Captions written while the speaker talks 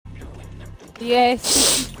Yes,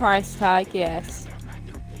 this is price tag, yes.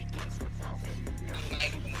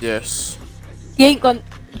 Yes. He ain't gone.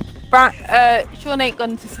 Sean ain't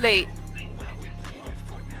gone to sleep.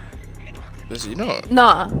 Is he not?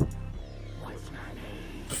 Nah.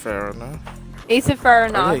 Fair enough. He said fair Oh yeah,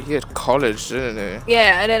 enough. he had college, didn't he?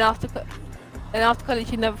 Yeah, and then after college,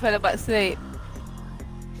 he never fell back asleep.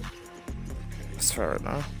 That's fair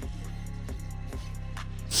enough.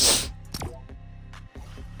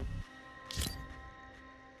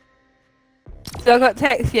 So I got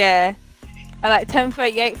text, yeah, at like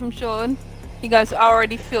 10:38 from Sean. He goes, I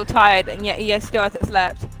already feel tired, and yet he still hasn't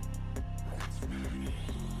slept.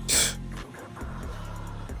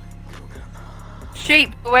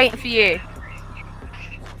 Sheep, we're waiting for you.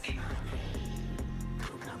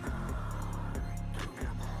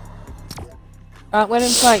 Alright, we'll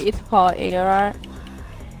invite you to party, alright?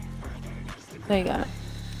 There you go.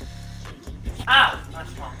 Ah!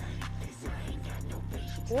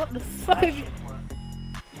 What the fuck have you...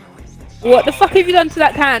 What the fuck have you done to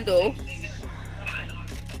that candle?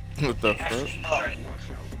 What the fuck?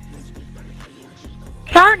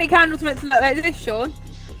 Apparently candles meant to look like this, Sean.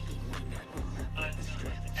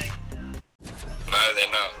 No,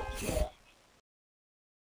 they're not.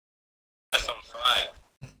 That's on fire.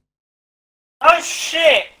 Oh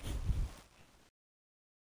shit!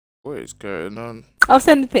 What is going on? I'll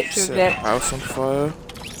send a picture of it. House on fire.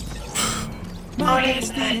 My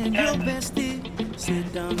bestie and your bestie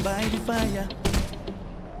sit down by the fire.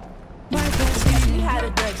 My bestie had a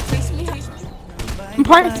good I'm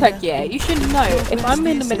price tag, yeah, you should know. If I'm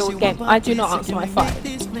in the middle of the game, I do not answer my phone.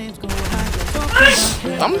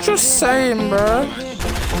 I'm just saying, bro.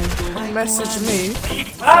 Message me.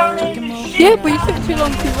 Yeah, but you took too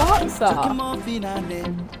long to answer.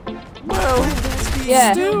 Well,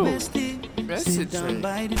 Yeah. still message me.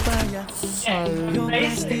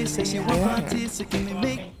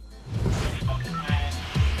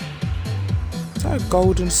 Is that a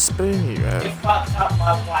golden spoon you have? Fucked up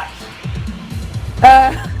my wife.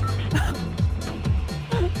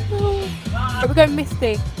 We're going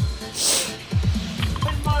Misty.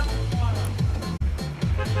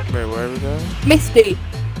 Wait, where are we going? Misty.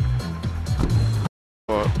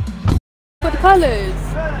 What? For the colours.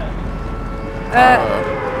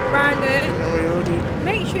 Brandon, Are we already?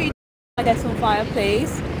 make sure you my desk on fire,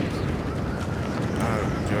 please. Oh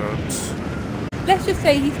god. Let's just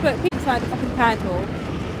say he's put pink inside the fucking candle,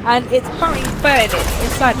 and it's currently burning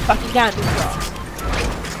inside the fucking candle jar.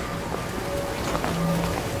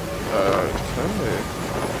 Okay.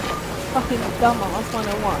 Fucking dumbass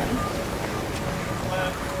 101.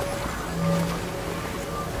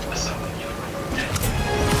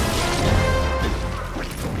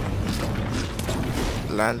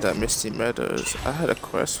 Land at Misty Meadows. I had a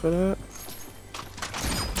quest for that.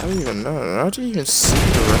 I don't even know. How do you even see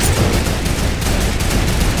the rest of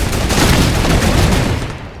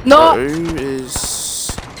it? No. Who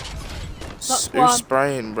is? Not Who's one.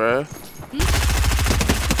 spraying, bro?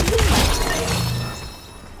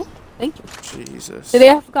 Thank you. Jesus. Do they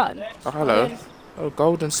have a gun? Oh, hello. Yes. Oh,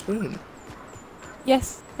 golden spoon.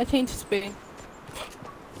 Yes, I changed the spoon.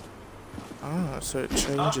 Ah, so it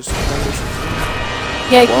changes colours.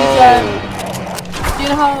 Yeah, because do you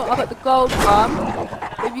know how I got the gold one?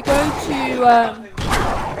 If you go to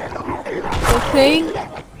the thing,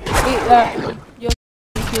 your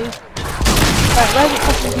right, where are the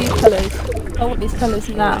fucking these colours? I want these colours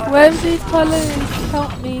now. Where's these colours?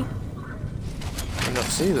 Help me. I not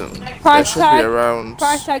see them. Price they should tag. be around.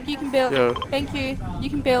 Price tag. You can build. Yo. Thank you. You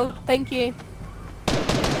can build. Thank you.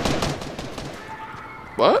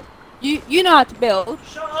 What? You know how to build.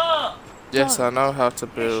 Shut up! Yes, No. I know how to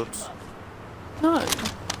build. No.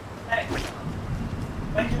 Hey.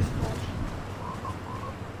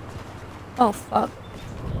 Oh fuck.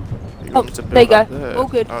 You Oh, want me to build there you go. up there? All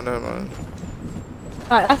good. Oh, no, man.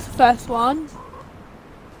 Right, that's the first one.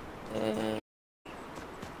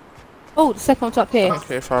 Oh, the second one's up here.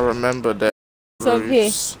 Okay, if I remember that. It's over here.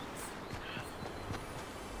 Roofs.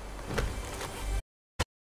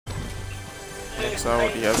 Because I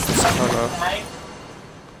already have this colour.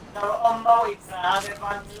 They were on multi-tab,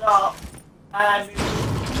 everyone's locked, and